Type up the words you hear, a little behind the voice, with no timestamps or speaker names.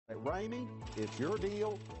At Ramey, it's your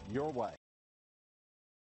deal, your way.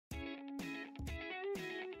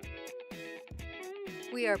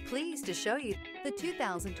 We are pleased to show you the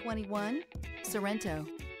 2021 Sorento.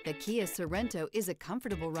 The Kia Sorento is a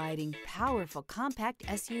comfortable riding, powerful compact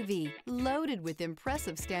SUV loaded with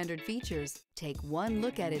impressive standard features. Take one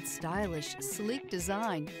look at its stylish, sleek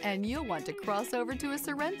design and you'll want to cross over to a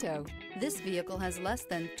Sorento. This vehicle has less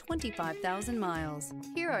than 25,000 miles.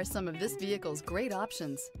 Here are some of this vehicle's great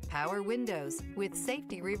options: power windows with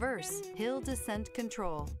safety reverse, hill descent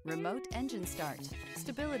control, remote engine start,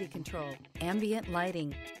 stability control, ambient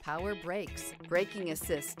lighting, power brakes, braking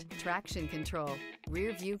assist, traction control,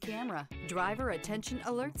 rear view camera, driver attention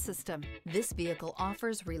alert system. This vehicle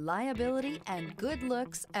offers reliability and good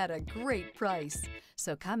looks at a great price.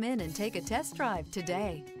 So come in and take a test drive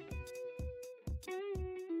today.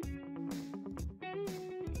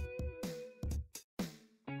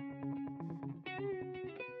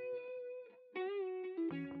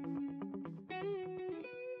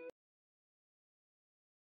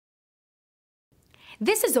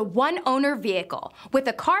 This is a one-owner vehicle with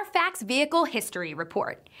a Carfax Vehicle History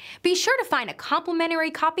Report. Be sure to find a complimentary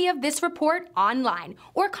copy of this report online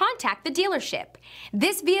or contact the dealership.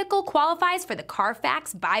 This vehicle qualifies for the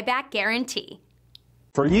Carfax Buyback Guarantee.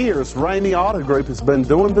 For years, Ramey Auto Group has been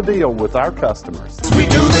doing the deal with our customers. We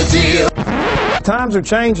do the deal. Times are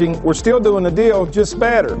changing. We're still doing the deal, just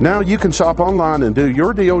better. Now you can shop online and do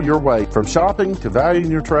your deal your way, from shopping to valuing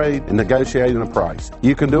your trade and negotiating a price.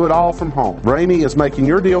 You can do it all from home. Ramey is making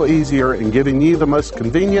your deal easier and giving you the most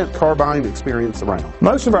convenient car buying experience around.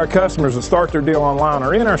 Most of our customers that start their deal online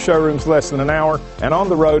are in our showrooms less than an hour and on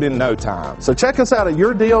the road in no time. So check us out at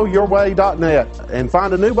yourdealyourway.net and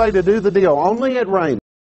find a new way to do the deal only at Ramey.